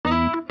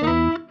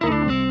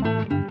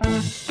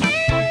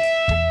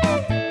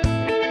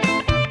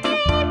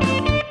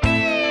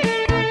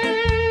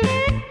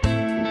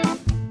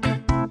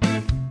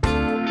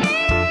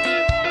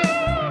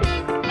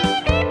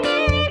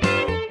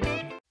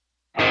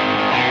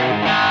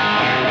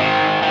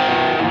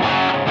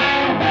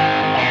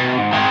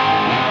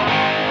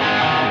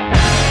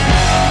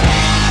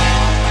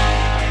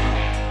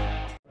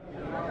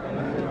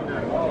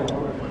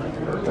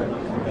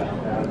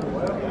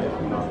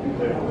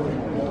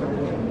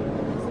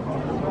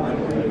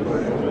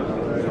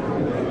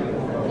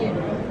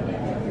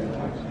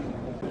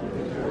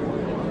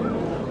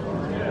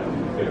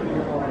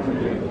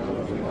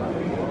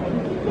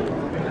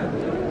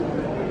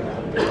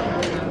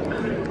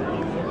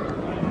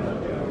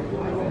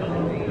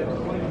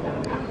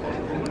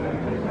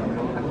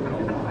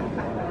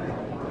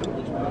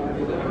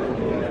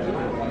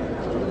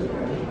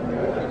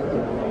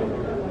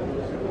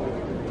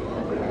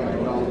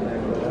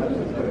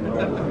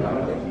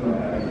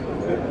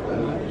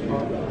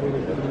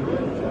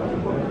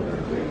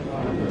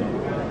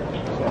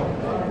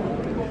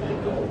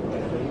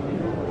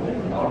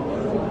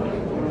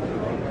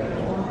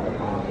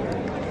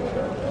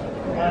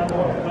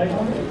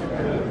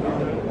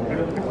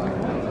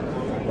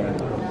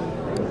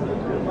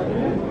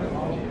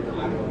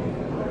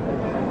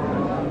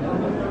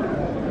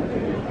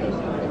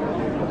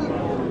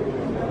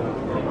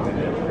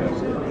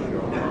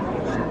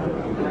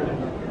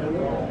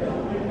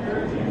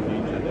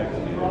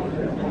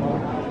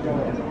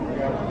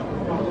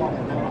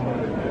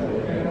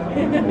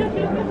He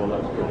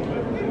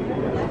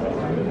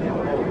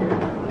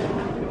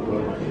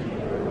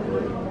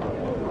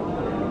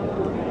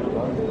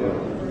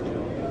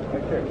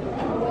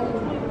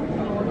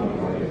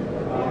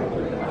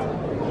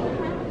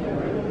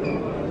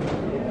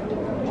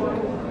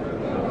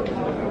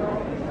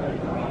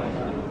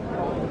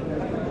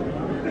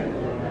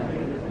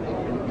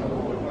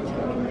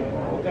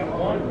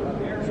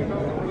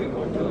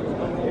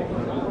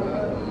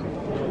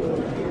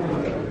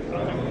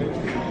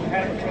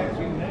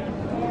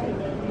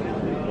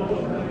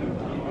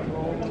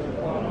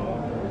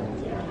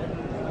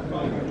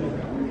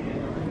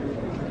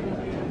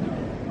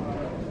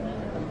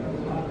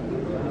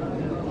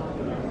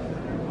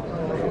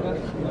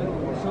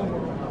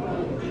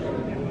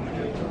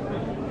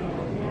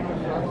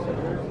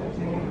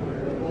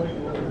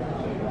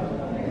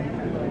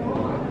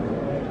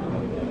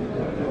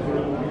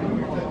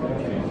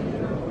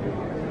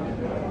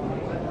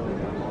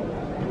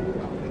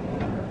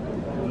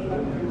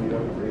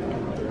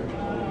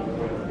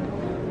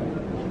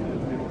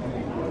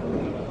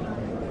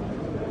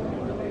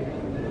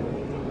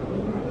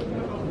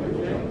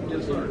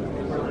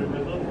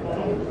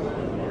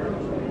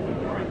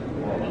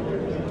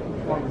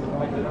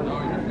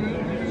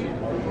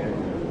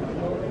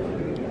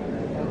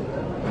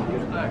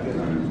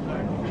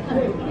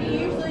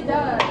usually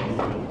does.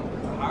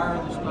 Higher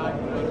the stack,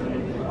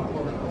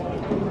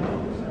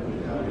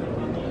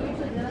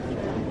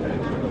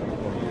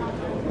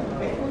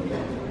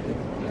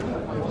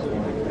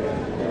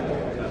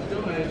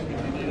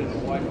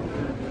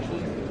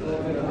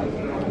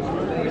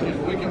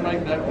 we can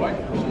make that white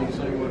machine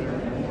say whatever.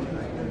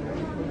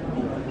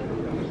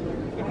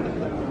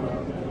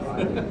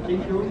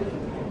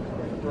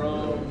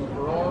 From the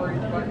Ferrari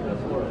back to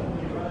Florida.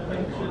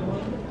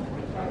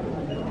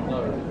 No,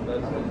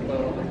 that's the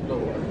fellow next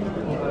door.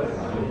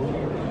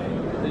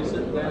 He's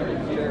sitting down in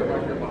his chair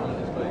right there behind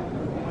his face.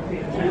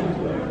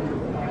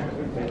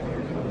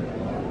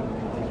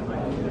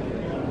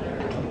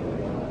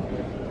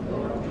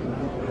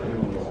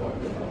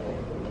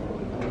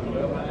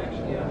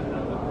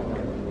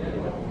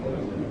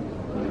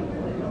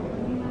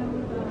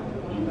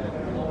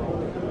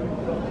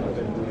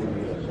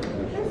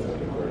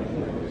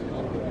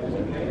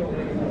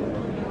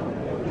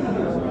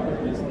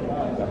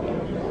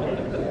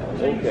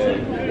 Okay,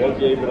 what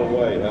gave it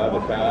away, huh, the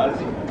cars?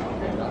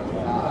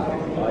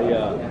 I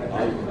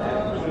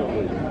actually,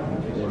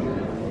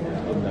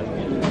 in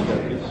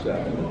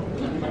 1977,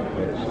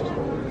 made a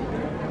system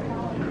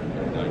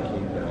in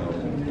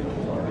 19,000.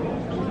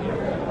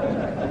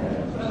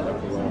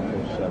 Stuck around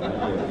for 7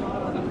 years.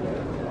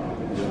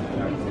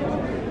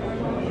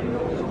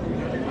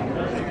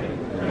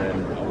 And then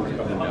I was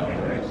coming down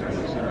there, and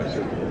I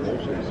said,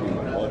 most of the see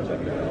my car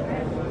check it out.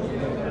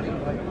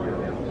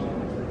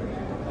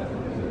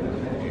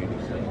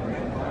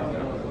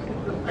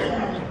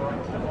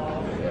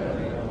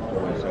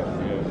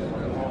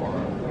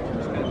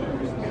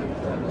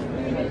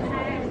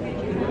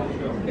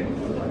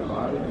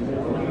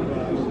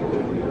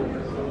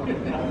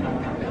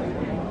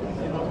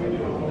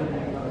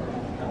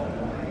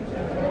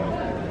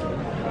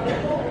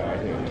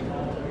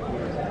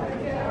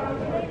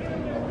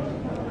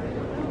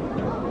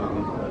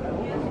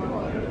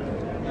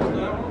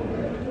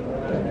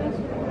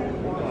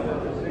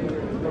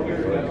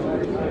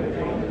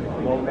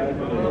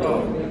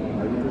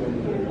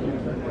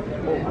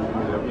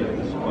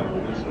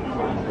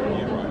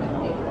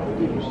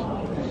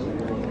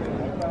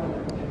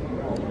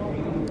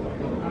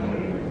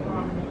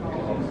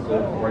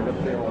 Right up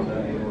there on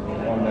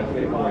that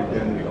table right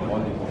there, the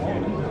money.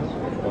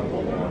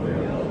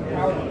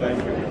 Thank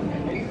you.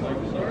 Thank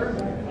you, sir.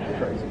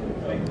 Tracy.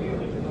 Thank you.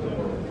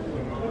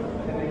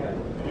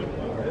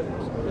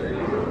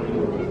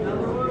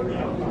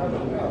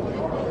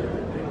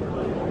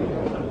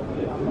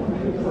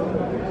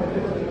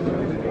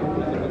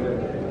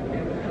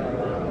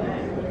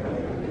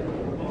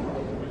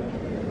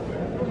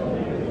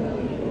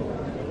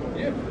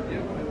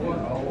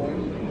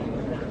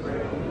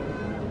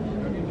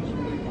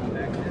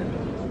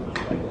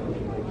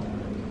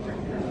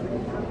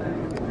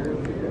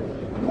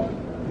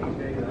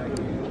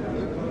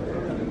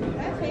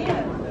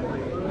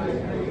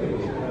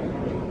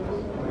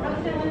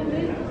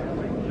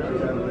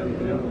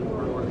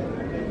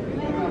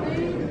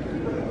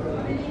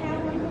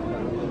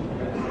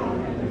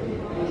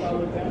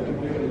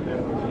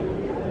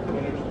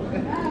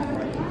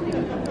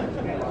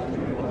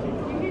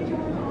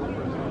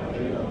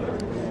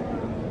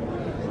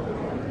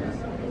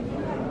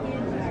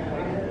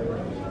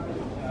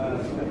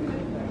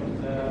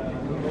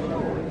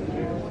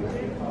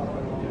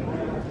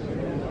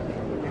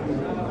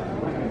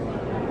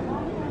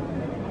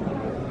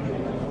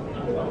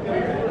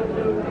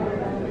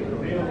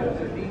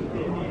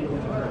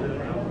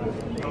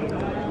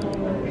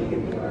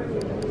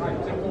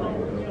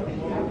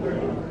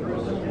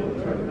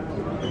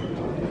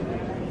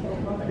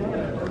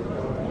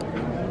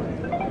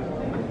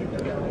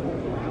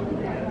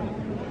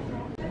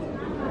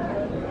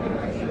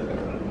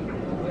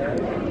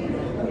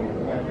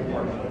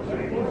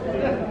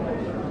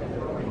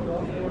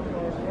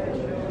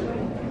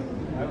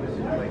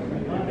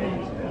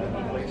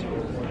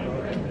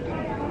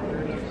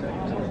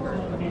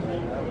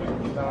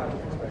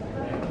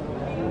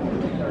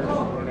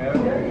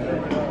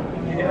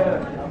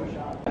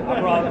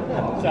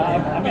 So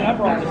I mean, I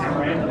brought this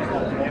random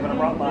stuff today, but I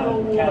brought my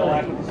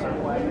Cadillac with the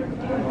circle wagon.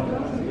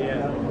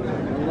 Yeah, I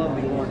love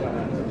the orange on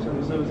that.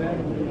 So is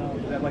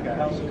that like a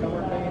house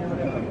cover thing or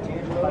like a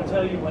tangible? If I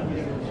tell you what this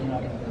is, you're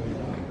not going to believe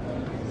it.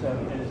 So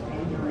it is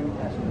tangerine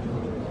passenger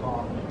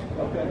off.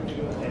 Okay.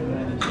 And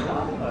then it's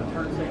got a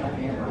turn signal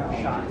and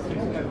shots.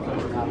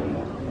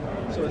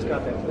 So it's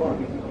got that plug.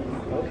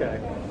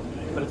 Okay.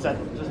 But it's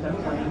just that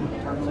plain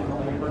turn signal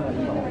amber. That's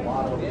a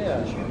lot of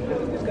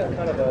it's got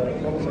kind of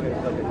almost like a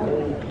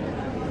gold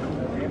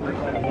amber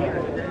kind of here.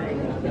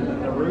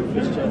 The roof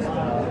is just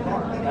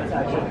that's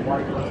actually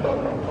white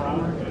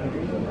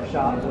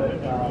shot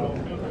with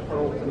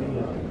pearl to me.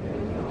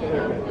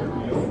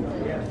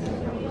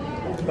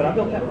 But I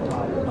built that for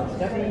my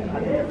Stephanie. I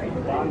did everything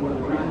for God. One of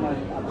the reasons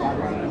I bought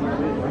it is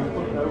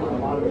put it over a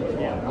lot of it.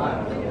 But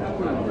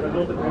I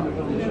built it for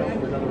the show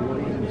with other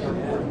woodies and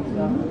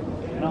stuff.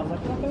 And I was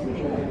like,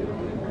 okay,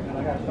 and I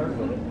got started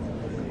with it.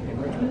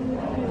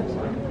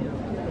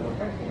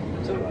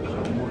 So,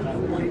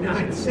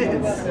 49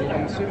 cents.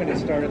 I'm assuming it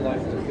started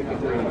like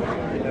 53.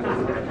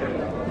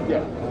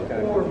 Yeah.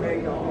 Okay.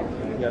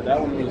 Yeah, that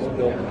one was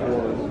built for,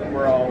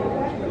 we're all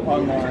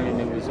online, and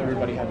it was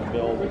everybody had to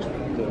build the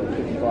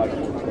 55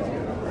 foot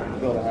truck.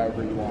 Build it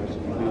however you want. So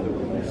you do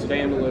the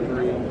sedan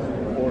delivery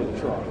or the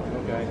truck.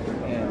 Okay.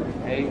 And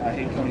A, I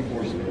hate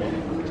 24 scale.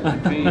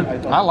 B,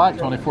 I like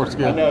 24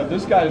 scale. I know,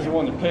 this guy is the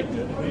one that picked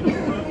it.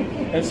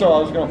 And so I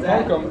was going to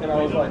funk him, and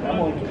I was like, I'm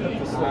going to cut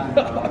this thing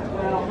up.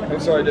 And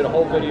so I did a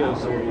whole video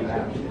series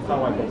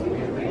how I built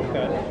it.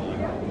 Okay.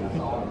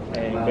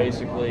 And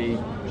basically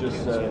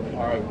just said,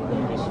 all right, we're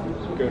going to just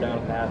go down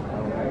a path.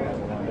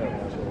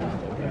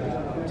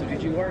 So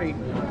did you already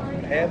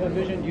have a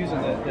vision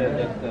using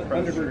the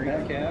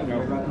Thunderbird cab?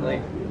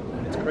 Like,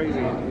 it's crazy.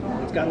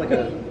 It's got like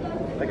a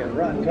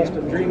rotten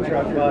custom dream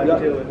truck vibe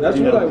to it. That's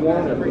what I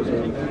wanted.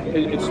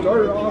 It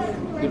started off,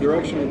 the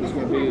direction it was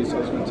going to be is I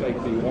was going to take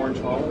the orange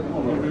Holland,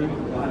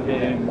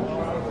 and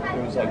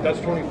it was like, that's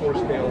 24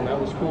 scale, and that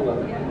was cool.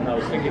 And I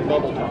was thinking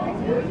bubble top.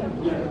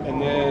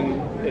 And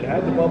then it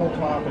had the bubble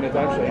top, and it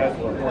actually had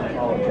the orange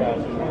Holland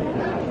chassis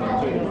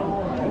too.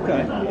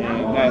 Okay.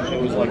 And that,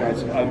 it was like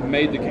I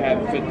made the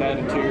cab fit that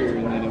interior,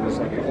 and then it was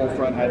like the whole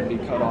front had to be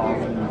cut off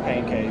and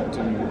pancaked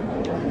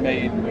and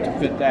made to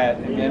fit that.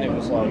 And then it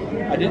was like,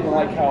 I didn't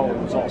like how it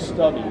was all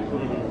stubby,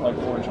 like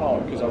orange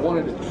Holland, because I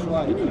wanted to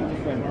try to keep the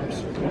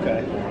fenders.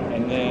 Okay.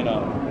 And then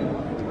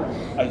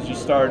I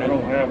just started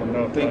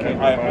thinking,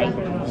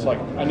 it's like,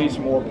 I need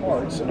some more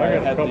parts. And I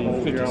had the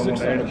 56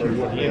 Thunderbird.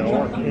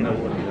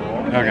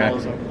 Okay. I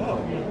was like, oh,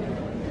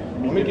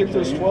 let me get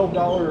this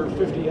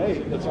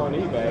 $12.58 that's on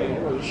eBay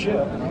or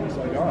ship. And I was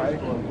like, all right.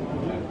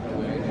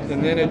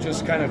 And then it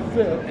just kind of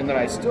fit. And then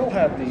I still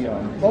had the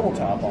bubble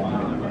top on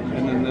it.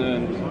 And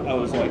then I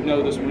was like,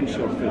 no, this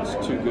windshield fits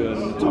too good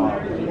on the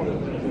top.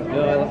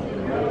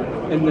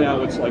 And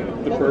now it's like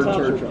the bird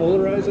church.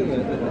 Polarizing the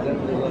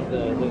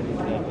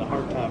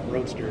hardtop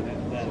roadster.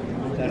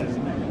 That is.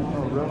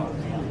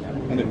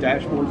 And the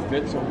dashboard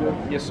fits so good.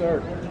 Yes,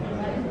 sir.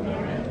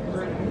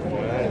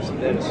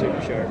 That is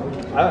super sharp.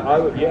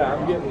 Yeah,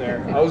 I'm getting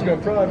there. I was going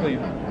to probably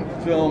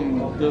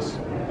film this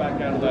back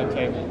down to that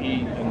table,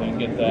 eat, and then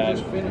get that.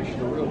 Just finish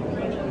the real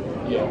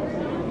one. Yeah.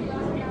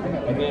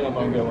 And then I'm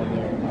going to go in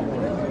there.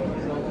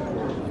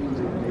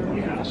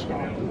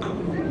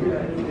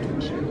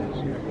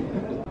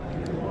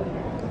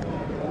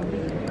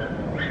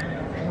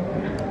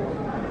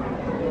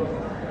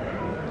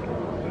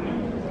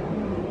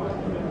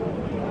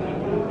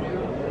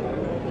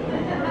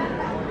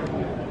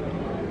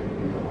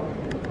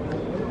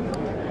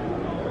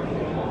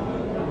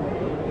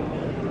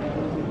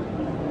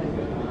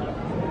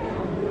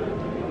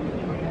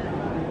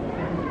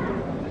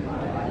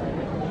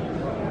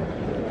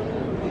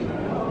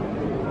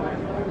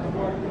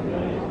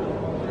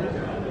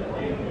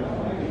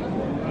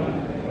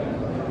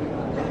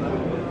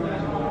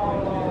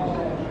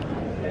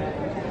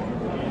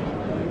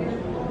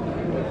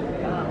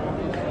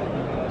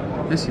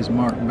 This is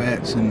Mark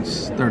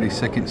Batson's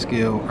 32nd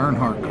scale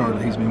Earnhardt car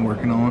that he's been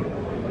working on.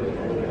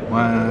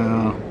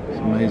 Wow, it's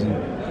amazing.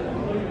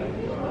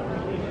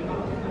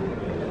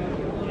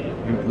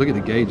 Look at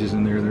the gauges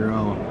in there, they're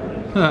all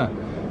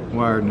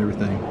wired and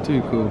everything.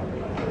 Too cool.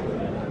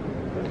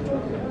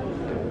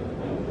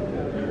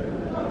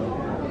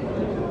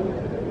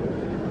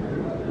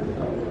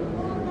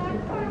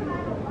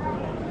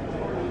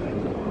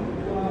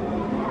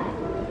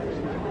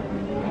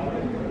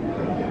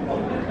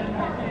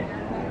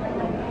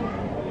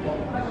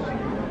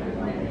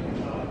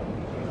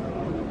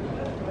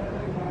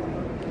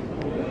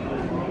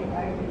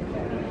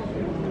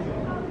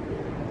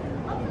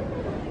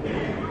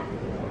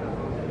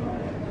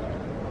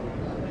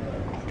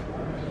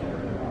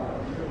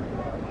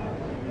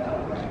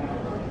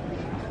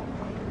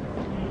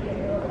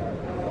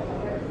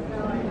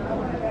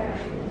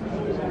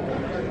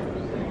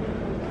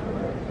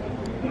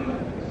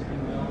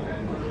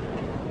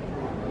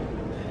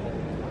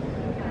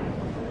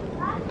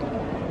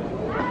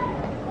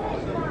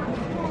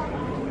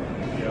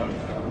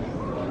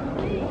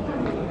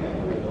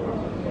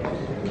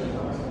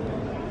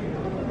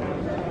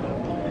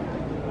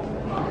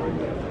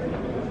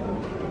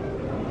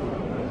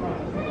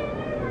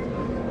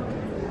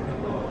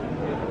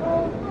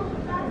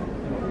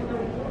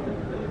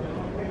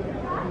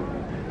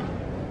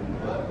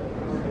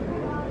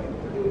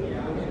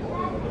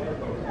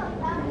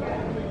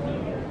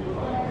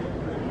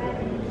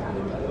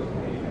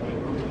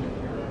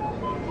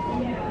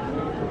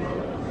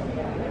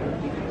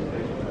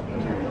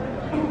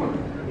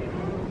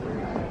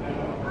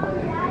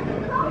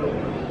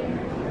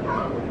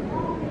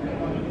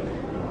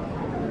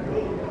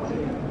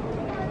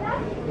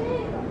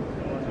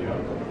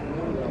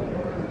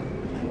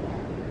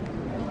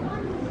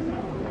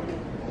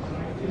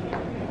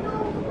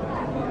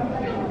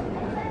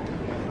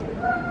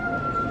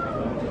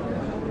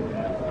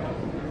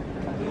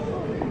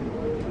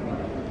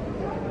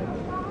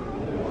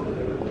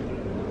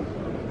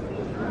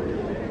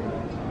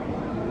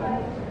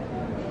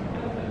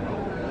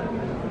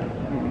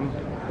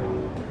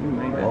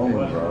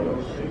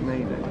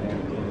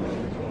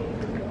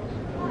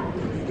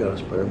 got a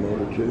spare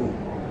motor too.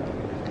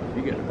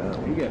 You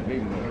got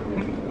big motor.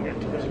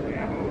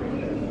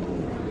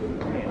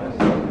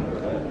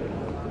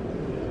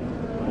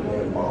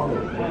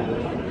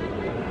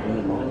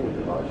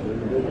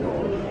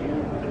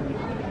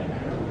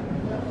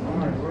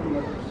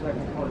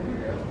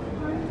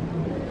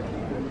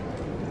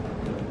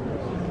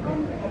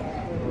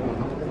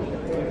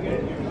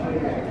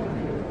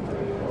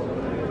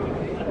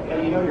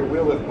 You know your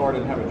wheel lift car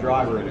didn't have a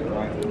driver in it,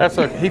 right?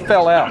 He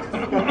fell out.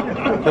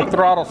 The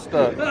throttle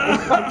stuck.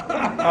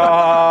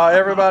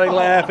 Everybody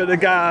laughed at the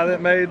guy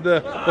that made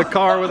the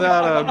car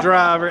without a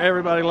driver.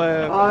 Everybody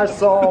laughed. I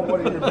saw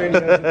one of your videos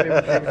and they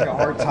were giving me a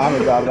hard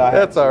time about it.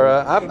 That's all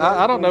right.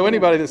 I don't know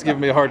anybody that's giving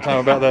me a hard time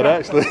about that,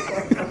 actually.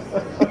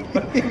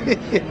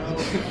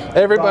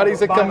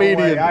 Everybody's a By the way,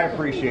 comedian. I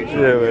appreciate you,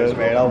 Yeah,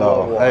 man. I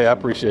love No, hey, I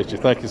appreciate you.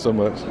 Thank you so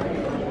much.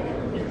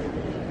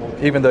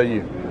 Even though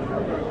you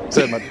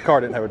said my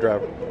car didn't have a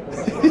driver.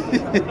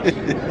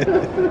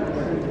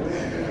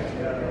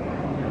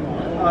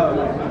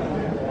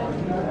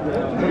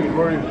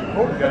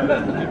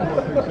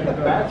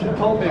 You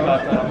told me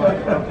about that. I'm like,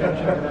 okay,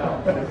 check it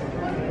out.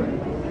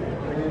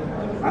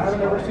 I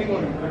haven't ever seen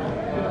one.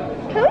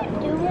 Can we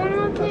do one of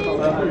these?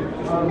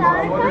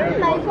 Dad, can we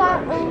make our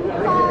own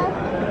car?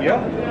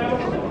 Yeah.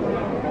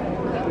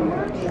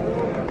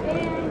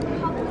 And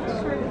public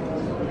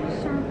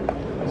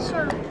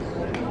service.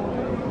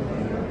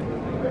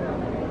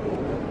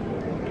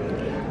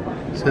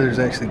 So there's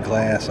actually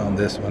glass on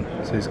this one.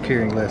 So he's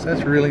carrying glass.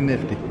 That's really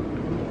nifty.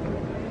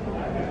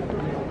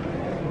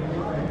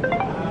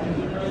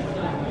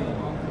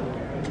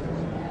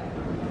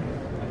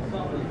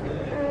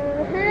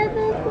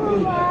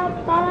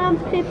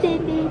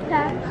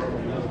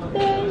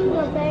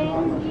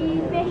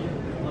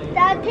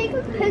 Dad, take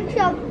a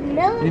picture of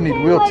military. You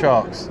need wheel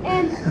chocks.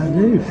 And I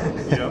do.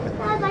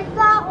 Dad, like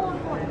that old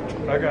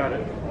one. I got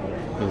it.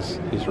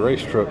 His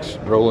race truck's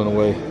rolling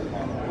away.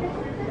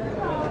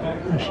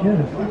 I should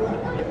have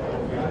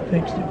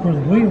fixed it where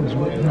the wheels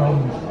went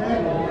wrong.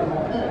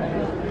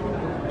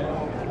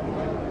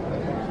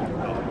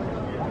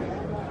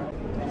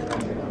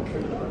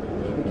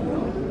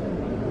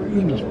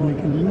 You're just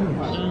making a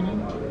mess.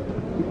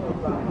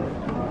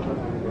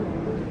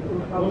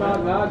 Well, not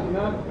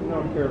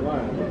North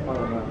Carolina, but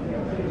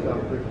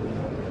South Africa.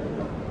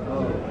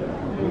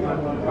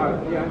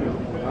 Yeah, I know.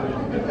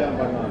 It's down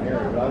by Mount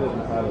Airy, but I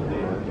didn't pilot the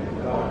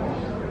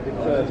it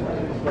says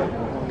it's like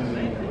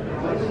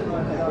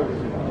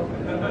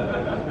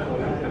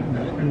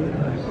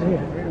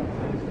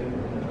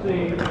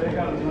see, they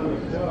got another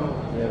show.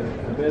 Yeah,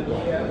 the bid.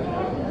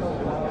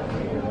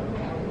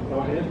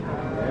 Oh, it is?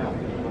 Yeah.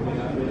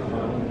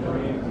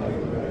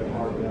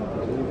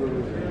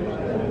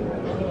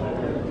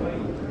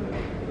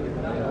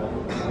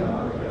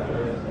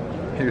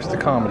 Here's the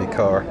comedy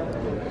car.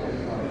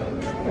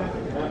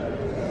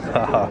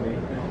 Haha.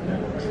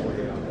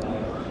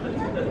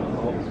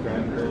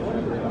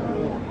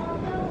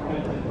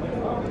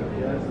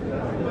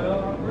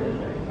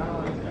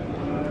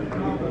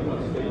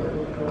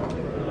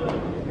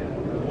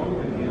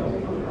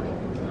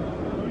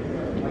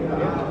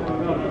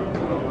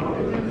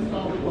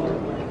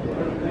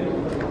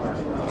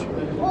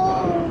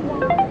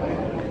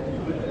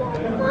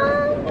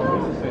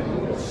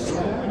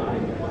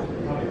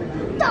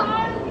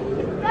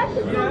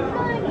 That's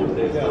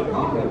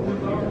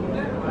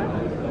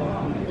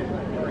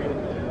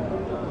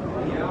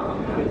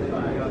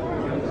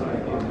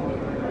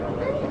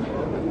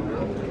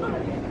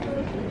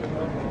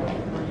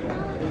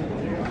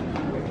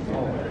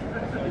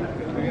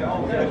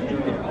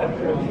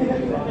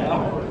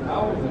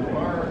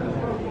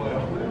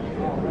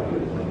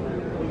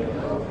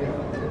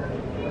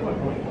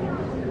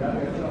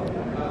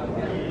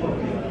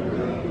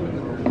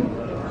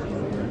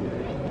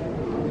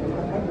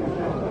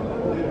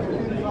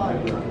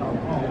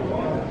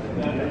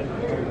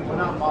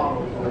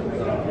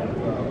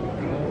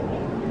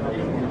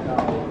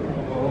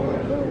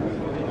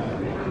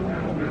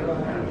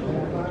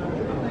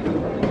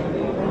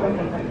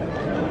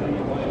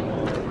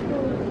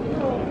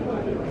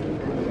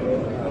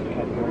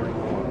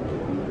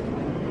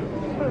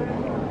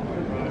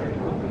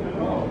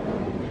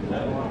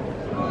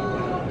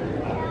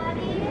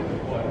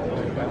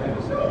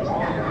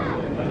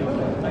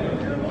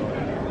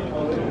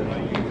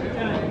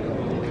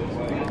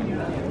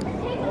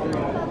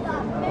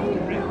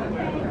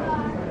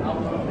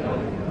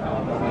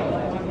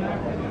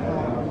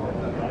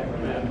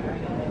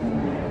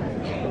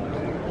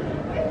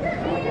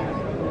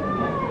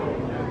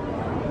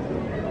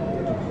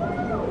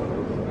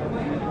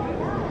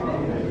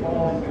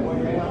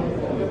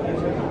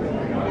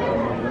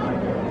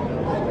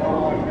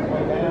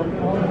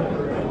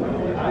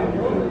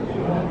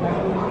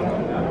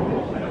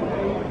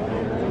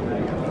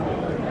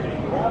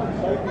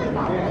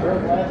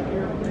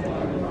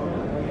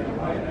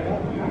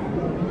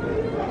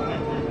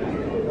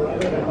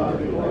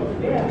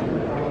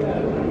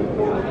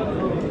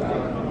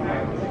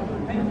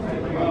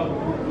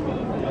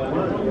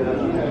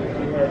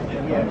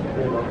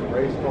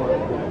Race car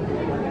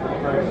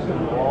crashed in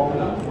the wall.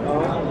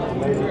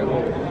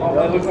 Oh,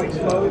 that looks like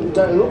smoke. It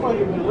looked like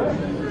it was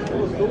wrecked. It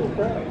was cool as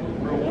crap.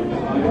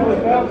 You know,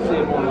 if I see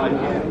it more like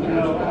that,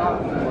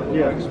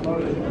 yeah,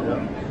 exploded.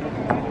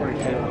 Pretty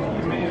cool.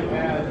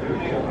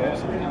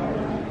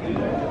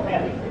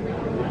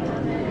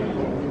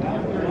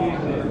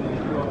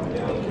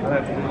 I'd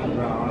have to do some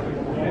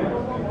drawing.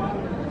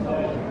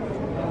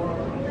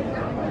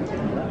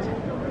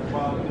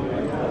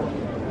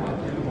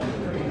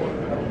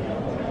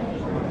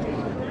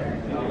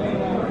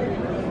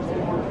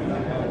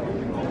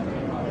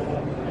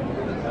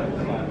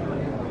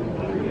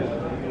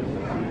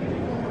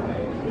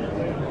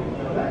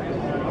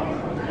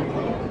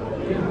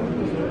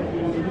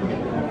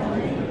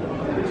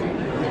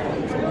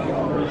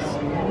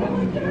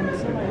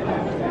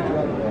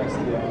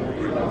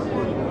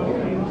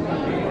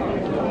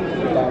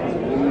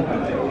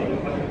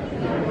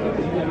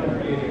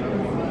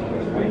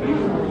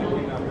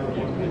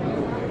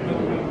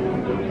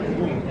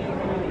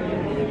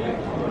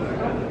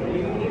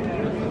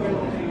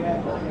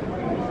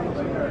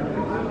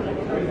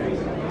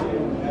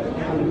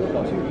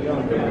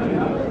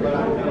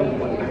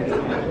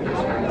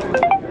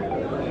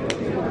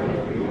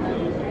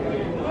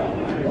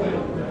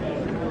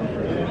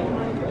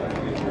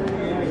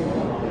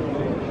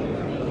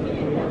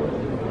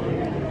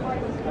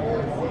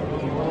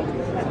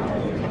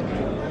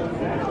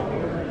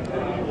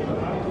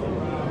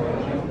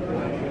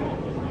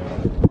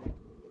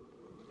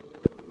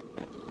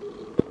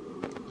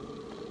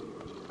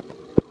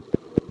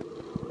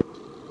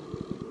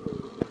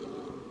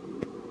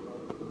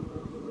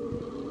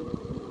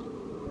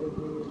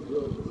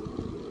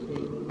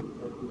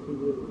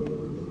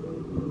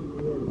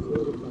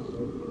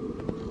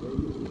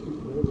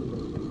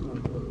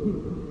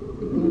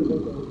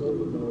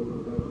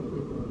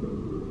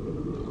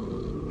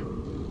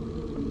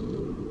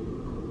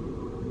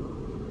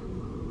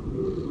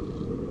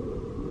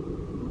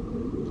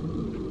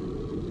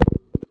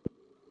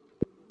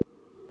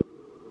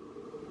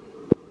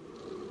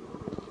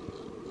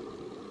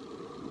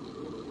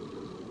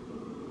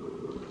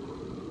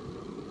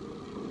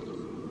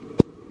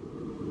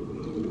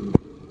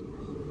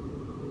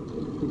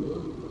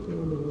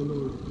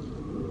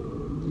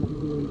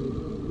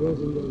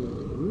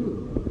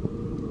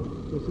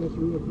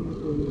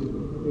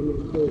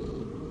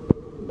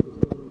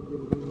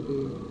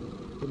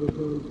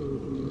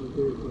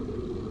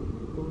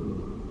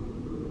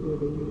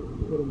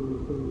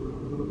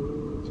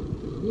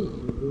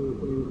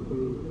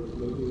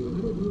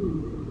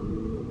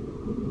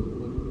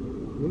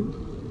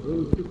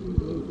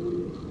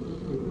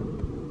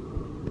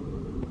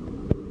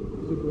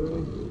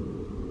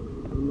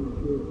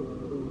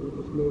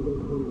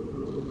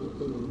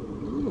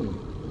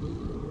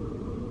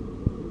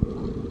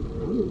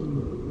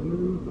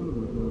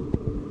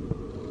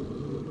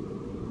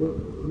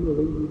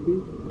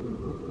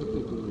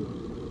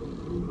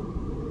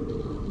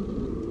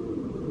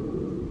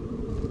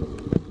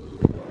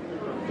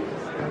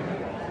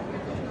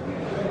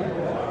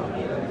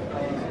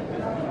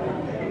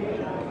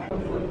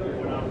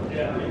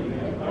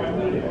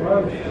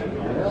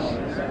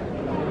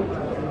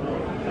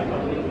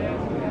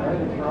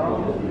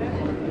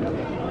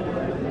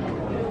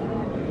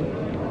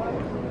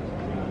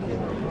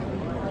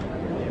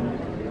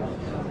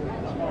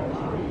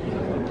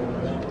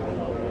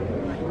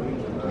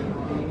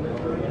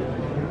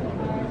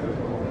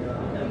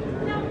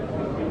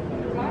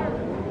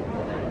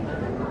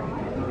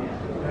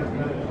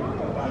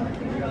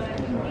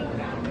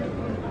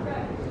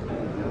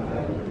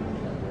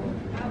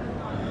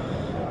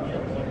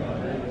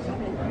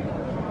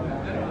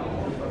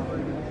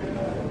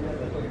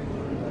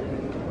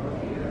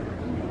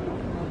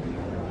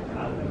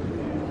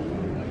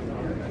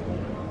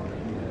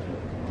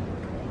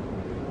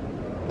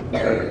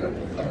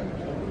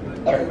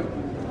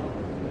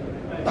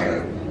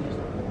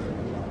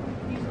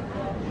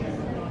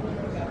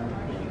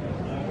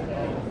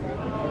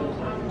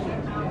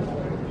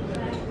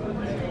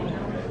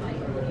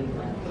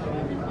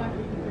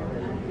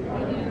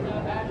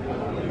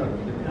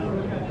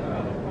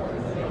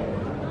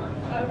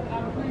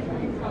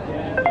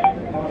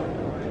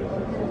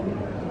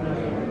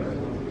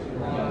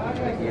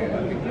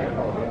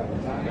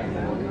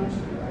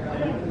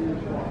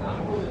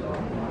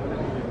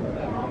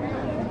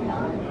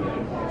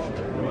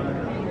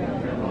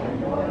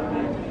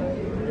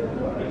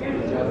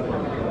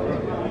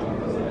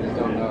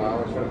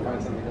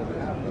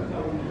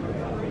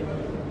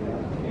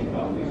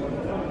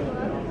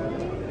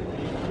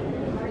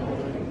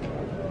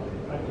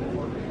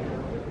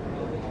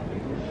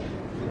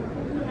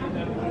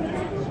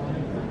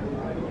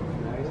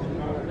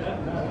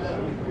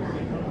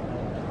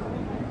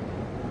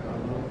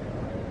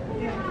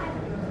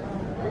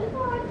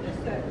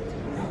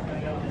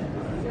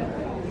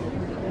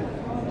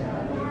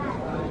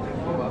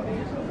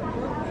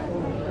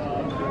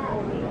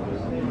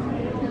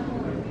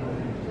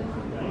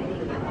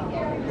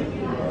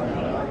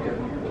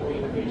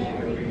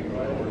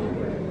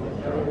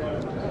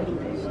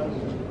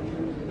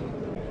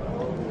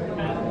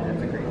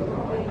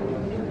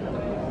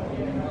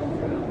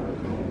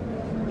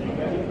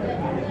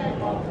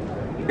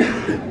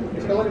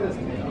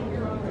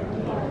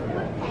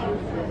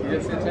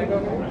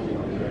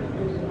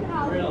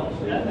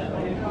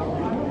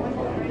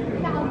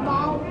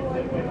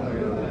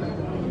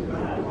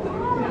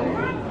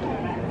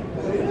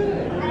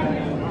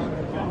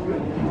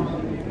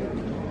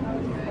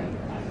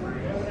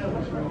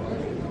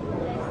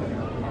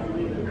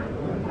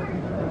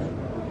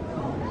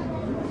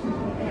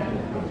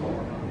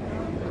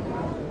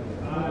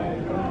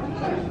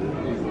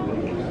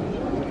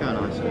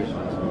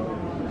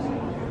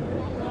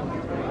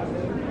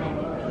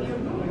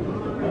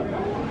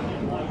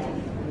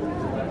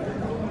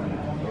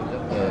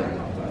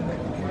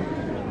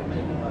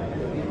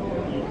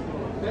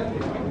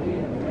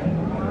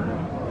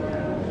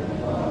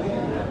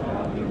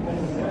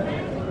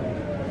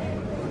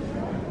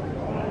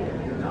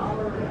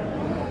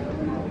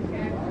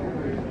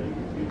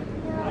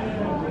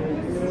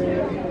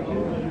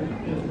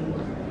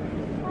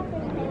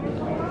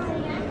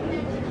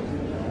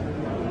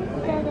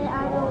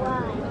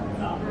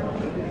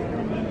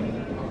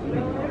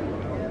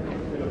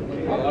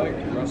 I like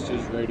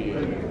Rusty's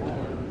radiator.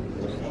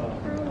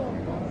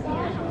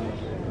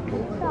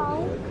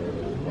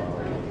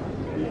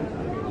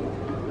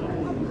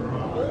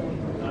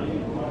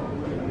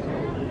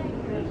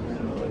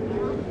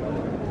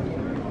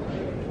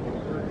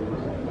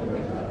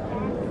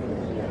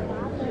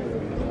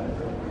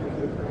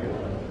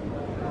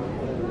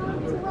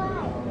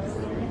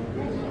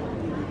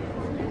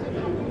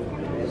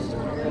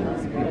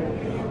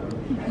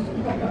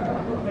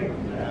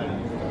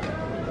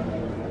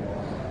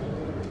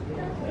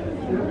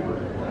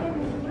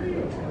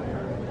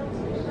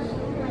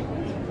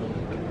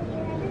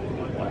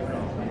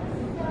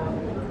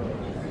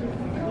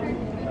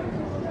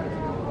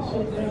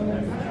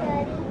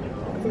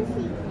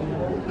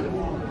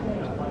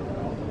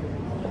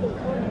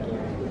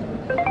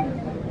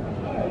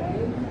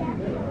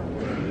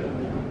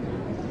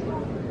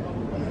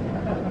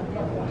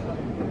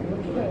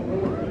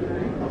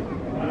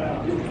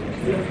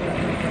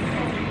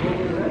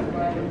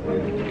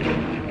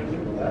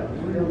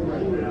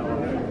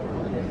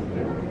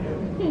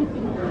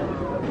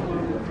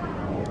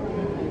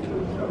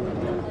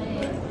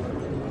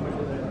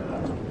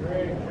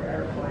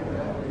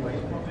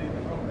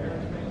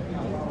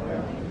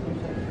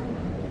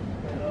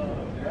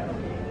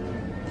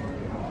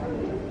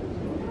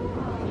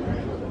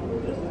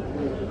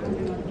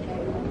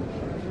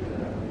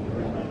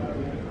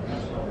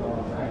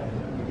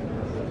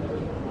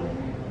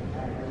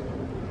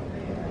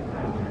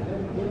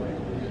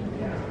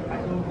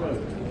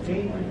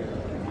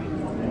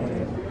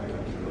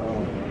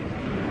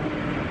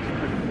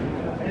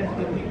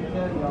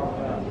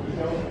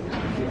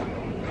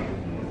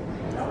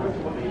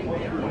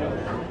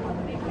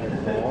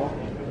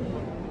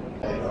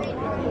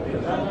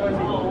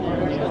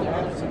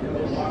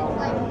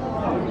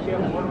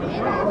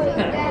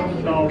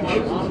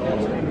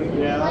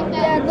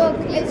 Yeah, look,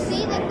 and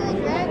see the cool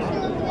galaxy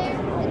over there?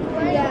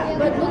 Yeah,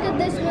 but look at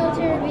this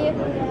military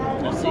vehicle.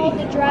 It's called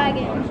the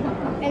Dragon,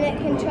 and it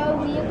can tow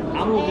vehicles.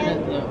 I'm looking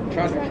at the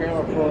tractor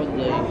trailer for the.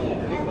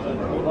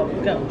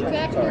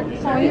 Sorry.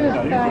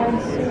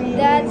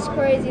 That's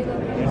crazy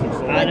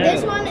looking. But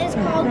this one is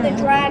called the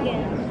Dragon.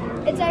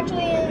 It's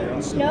actually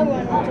in Snow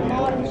Run. It's a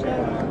model Snow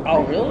Run.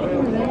 Oh,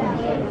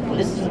 really?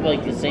 This is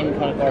like the same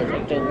kind of car as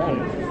Ecto 1.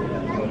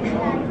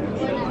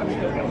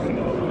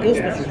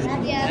 Ghostbusters.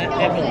 Yeah,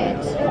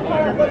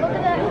 but look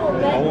at that little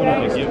red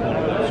dragon.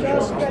 So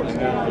stretched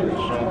out.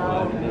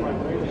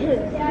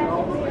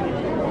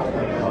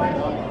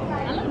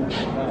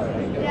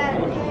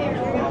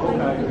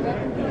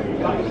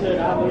 Like I said,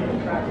 I look at the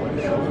track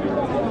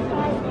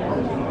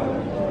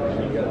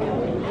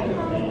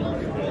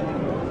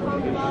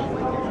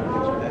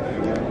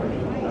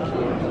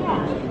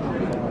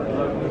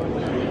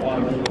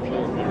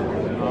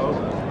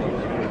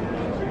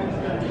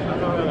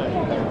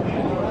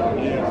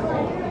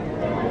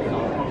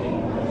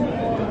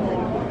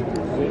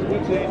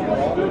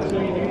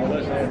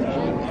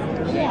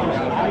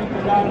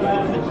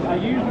I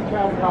usually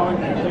try to call it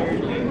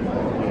sincerity.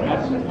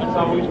 That's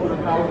always what I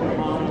call my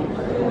mom.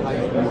 I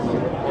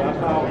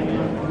call him,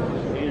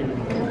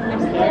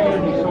 and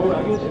Dad, he's sort of, I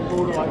guess he's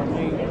sort of like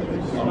me.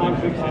 It's not a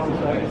big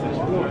conversation.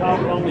 We'll talk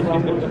on the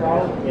phone with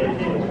Charles. You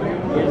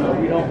know,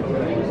 we don't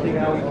see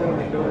how each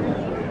other's doing.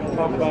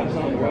 Talk about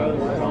something rather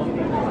than something.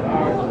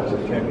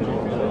 Just check it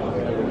out.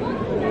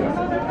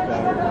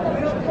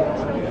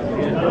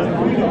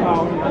 We can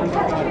call him.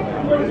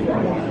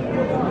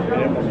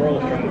 Yeah, my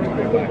brother's trying to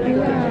get back in.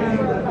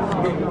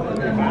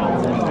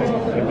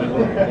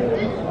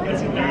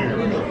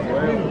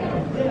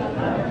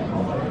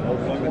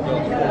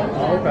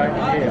 Okay,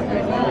 yeah,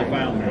 they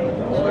found me.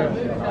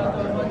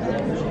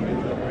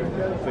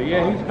 But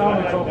yeah, he's called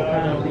me a couple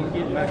times. He's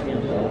getting back in.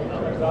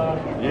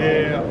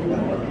 Yeah.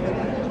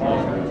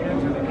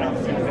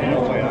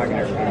 Hopefully I can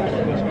ever do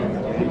this.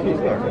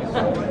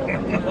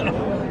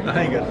 I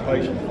ain't got the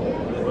patience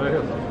for it.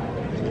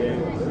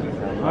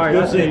 All right,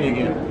 Good seeing you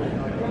again.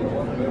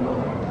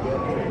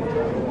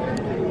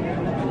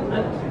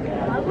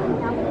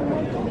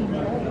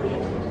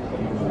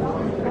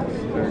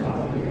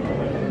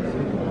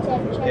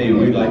 Hey,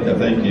 we'd like to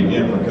thank you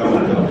again for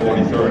coming to the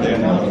 43rd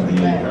annual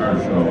MDA Car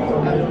Show.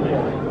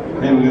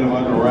 Hey, we got a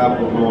bunch of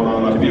raffle going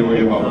on up here. We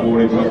have about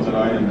 40 bucks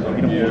items up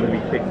here.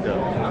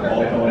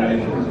 All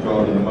donations go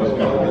to the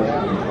Muscular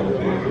Dystrophy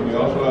Association. We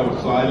also have a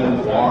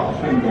silent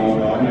auction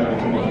going on. You have to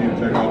come up here and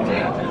check out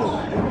that.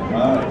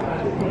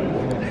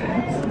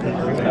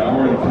 An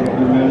hour and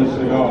 50 minutes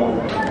to go.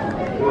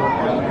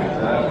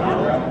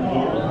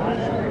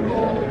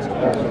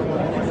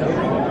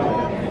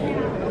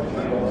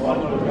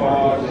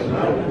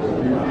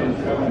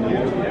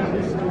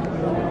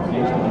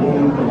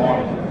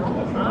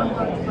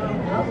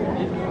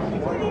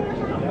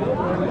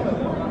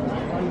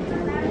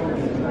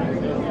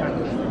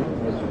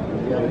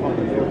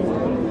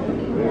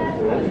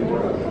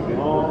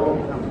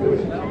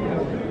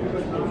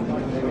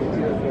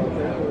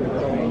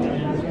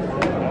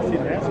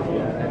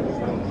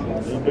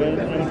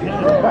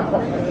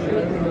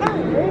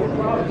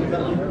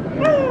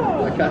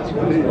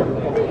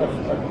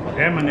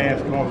 And my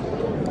NASCAR.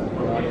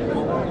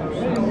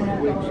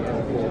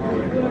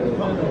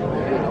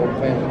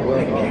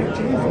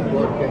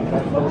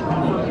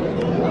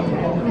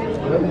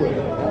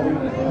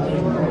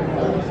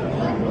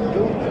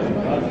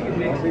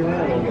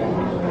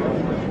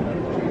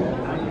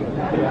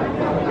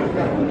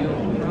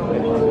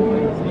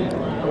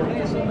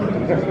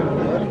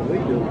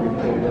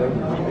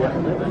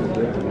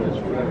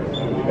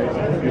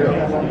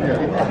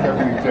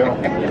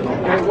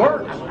 It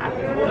works.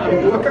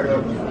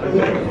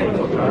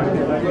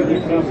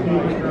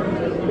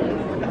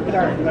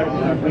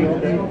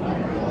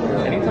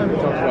 Anytime he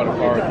talks about a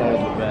car, it's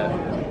always the best.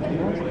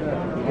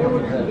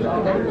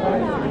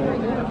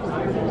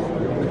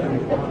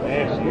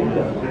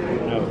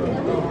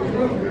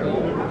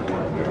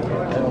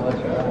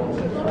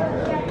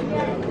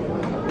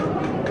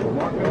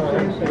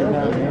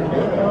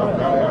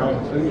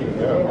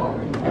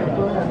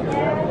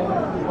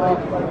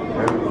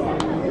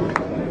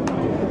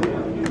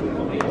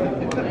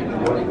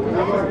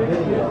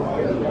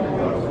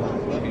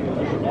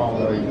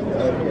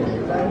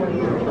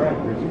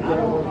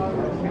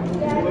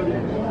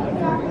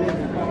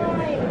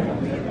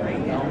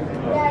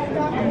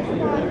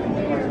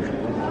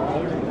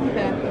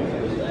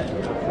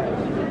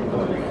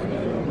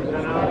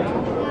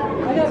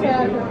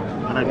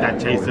 I like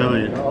that Chase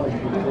Elliott.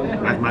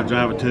 That's my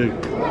driver too.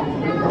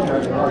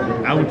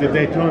 I went to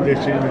Daytona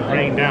this year and it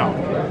rained out.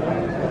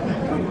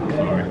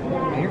 Sorry.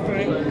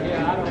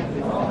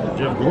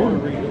 Jeff Gordon.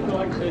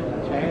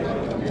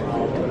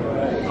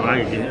 Oh, I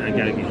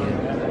gotta get him.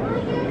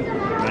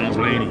 Ryan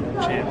Blaney,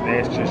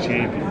 fastest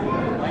champion.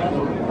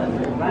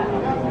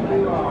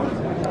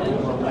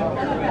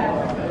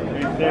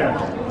 Right there.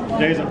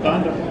 Days of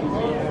Thunder.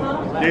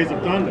 Days of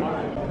Thunder.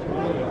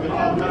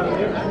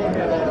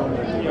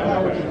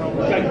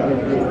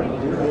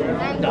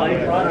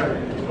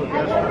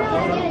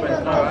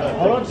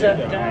 Hold on a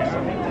second.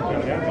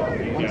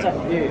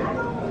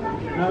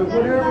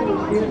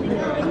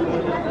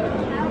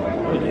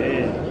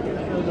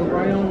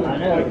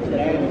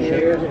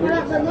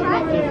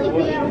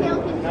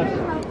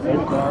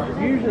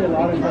 Usually a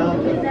lot of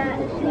times.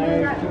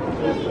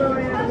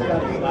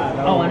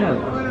 Oh, I know.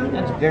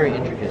 That's very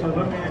intricate. I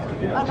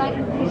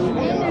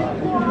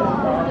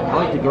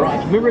like the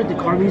garage. Remember at the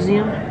car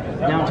museum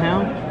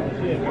downtown?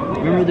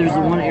 Remember there's the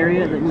one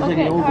area that looks like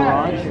an old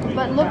garage?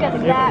 But look at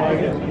that.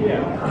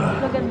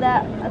 Look at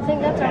that. I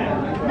think that's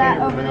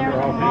that over there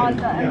from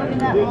Mazda. And look at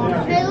that one.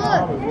 Hey, look.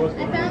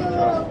 I found a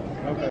little...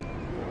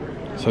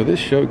 So this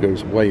show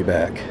goes way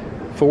back,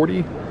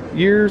 40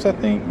 years, I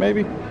think,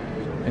 maybe.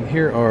 And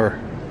here are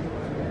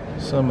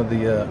some of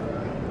the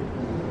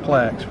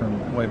plaques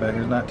from way back.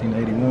 Here's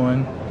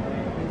 1981,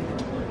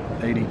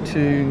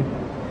 82,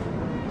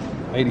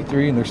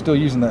 83, and they're still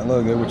using that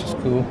logo, which is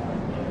cool.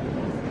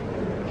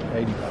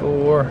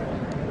 84,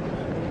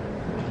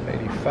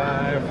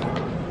 85,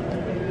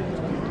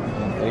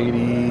 and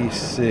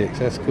 86.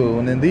 That's cool.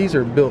 And then these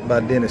are built by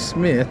Dennis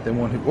Smith, the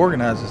one who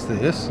organizes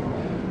this.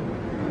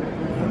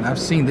 And I've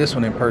seen this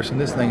one in person.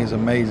 This thing is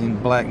amazing.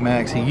 Black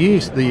Max. He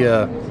used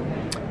the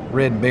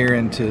Red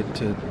Baron to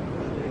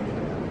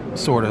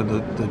sort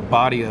of the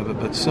body of it,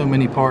 but so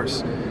many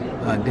parts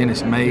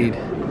Dennis made.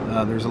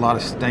 There's a lot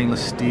of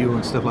stainless steel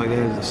and stuff like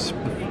that.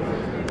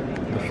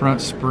 The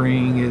front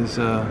spring is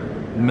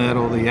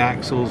metal. The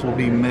axles will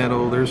be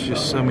metal. There's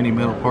just so many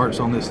metal parts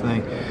on this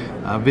thing.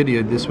 I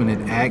videoed this one at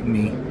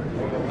Acme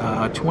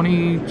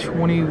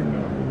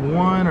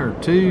 2021 or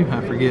 2,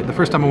 I forget. The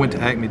first time I went to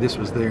Acme, this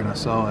was there and I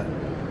saw it.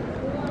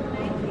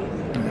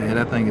 Yeah,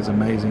 that thing is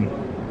amazing.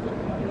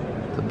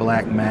 The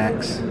Black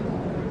Max.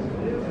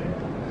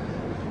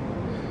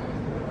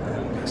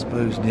 I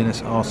suppose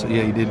Dennis also,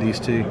 yeah, he did these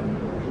too.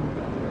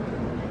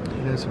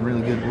 He does some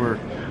really good work.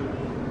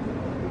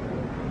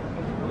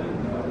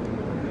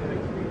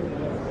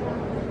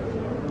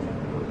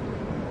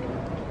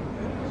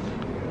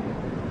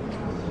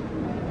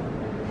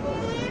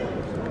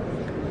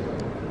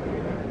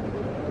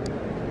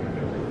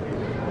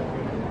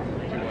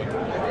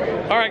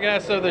 All right,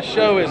 guys, so the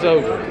show is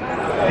over.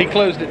 He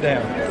closed it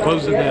down.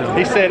 Close it down.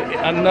 He said,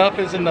 enough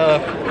is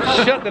enough.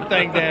 Shut the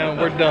thing down.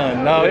 We're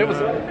done. No, it was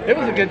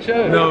a good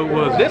show. No, it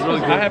was. This really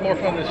was. good. I had more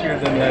fun this year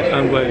than last year.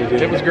 I'm glad you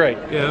did. It was great.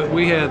 Yeah,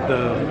 we had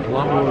a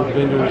lot more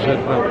vendors. Had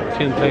about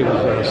 10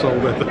 tables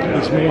sold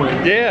this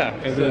morning. Yeah.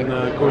 And then,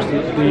 of course,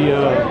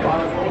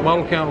 the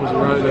model count was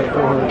right at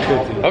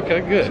 450.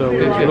 Okay, good. So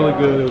it was really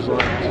good. It was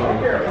like, so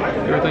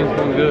everything's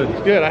going good.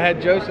 It's good. I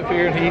had Joseph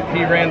here, and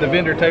he ran the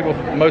vendor table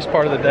for the most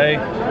part of the day,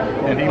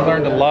 and he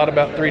learned a lot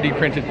about 3D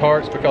printed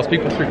parts because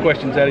people threw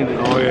questions at him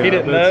that he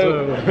didn't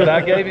know. But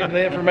I gave him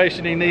the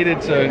information he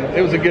needed, so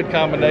it was a good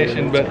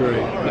combination. But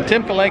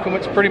Tim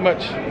Kalankiewicz pretty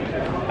much,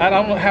 I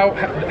don't know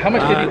how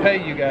much did he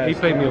pay you guys? He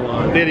paid me a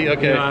lot. Did he?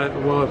 Okay. You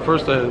know, well, at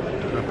first I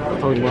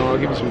told him, well, I'll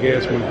give you some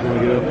gas money if you want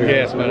to get up here.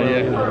 Gas money, yeah.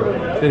 You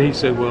know. Then he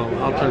said, well,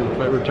 I'll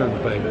return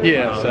the payment.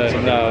 Yeah,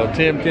 so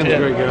Tim's a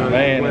great guy.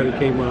 Man. I'm glad he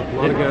came up. A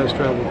lot of guys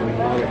travel from a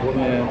lot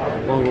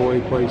of long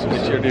away places.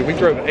 It sure did. We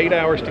drove 8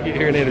 hours to get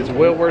here, and it is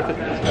well worth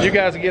it. You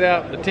guys get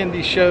out, attend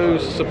these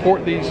shows,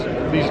 support these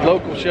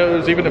local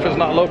shows, even if it's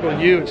not local to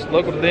you, it's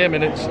local to them,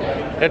 and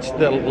that's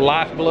the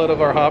lifeblood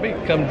of our hobby.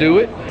 Come do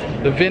it.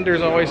 The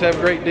vendors always have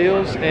great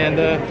deals, and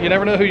you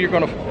never know who you're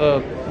going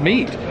to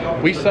meet.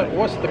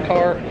 What's the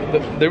car?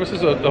 There was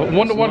a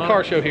one-to-one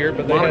car show here,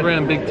 but they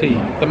Monogram Big T.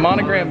 The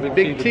Monogram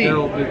Big T.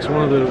 It's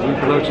one of the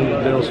reproductions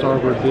that Dale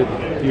Starbird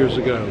did years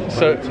ago.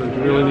 So it's a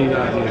really neat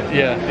idea.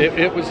 Yeah,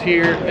 it was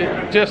here.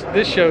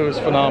 This show is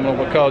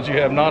phenomenal because you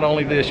have not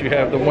only this, you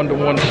have the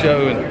one-to-one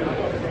show,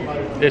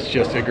 and it's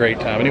just a great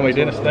time. Anyway,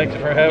 Dennis, thanks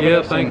for having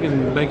us. Yeah,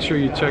 and make sure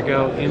you check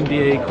out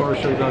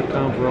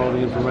MDACarshow.com for all the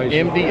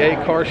information.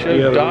 MDACarshow.com.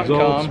 Yeah, the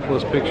results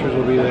plus pictures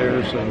will be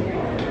there. So,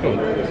 cool.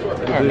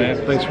 All right, man.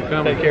 Thanks for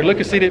coming. Take care. Look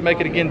and see, didn't make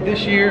it again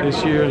this year.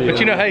 This year, yeah. But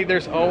you know, hey,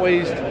 there's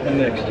always the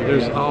next year.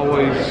 There's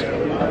always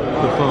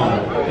the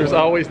phone. There's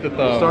always the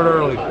thumb. Start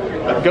early.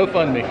 Go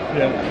fund me.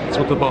 Yeah. That's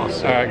what the boss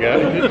said. All right,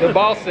 guys. The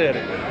boss said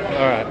it.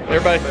 All right,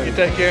 everybody, you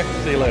take care.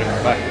 See you later.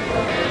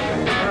 Bye.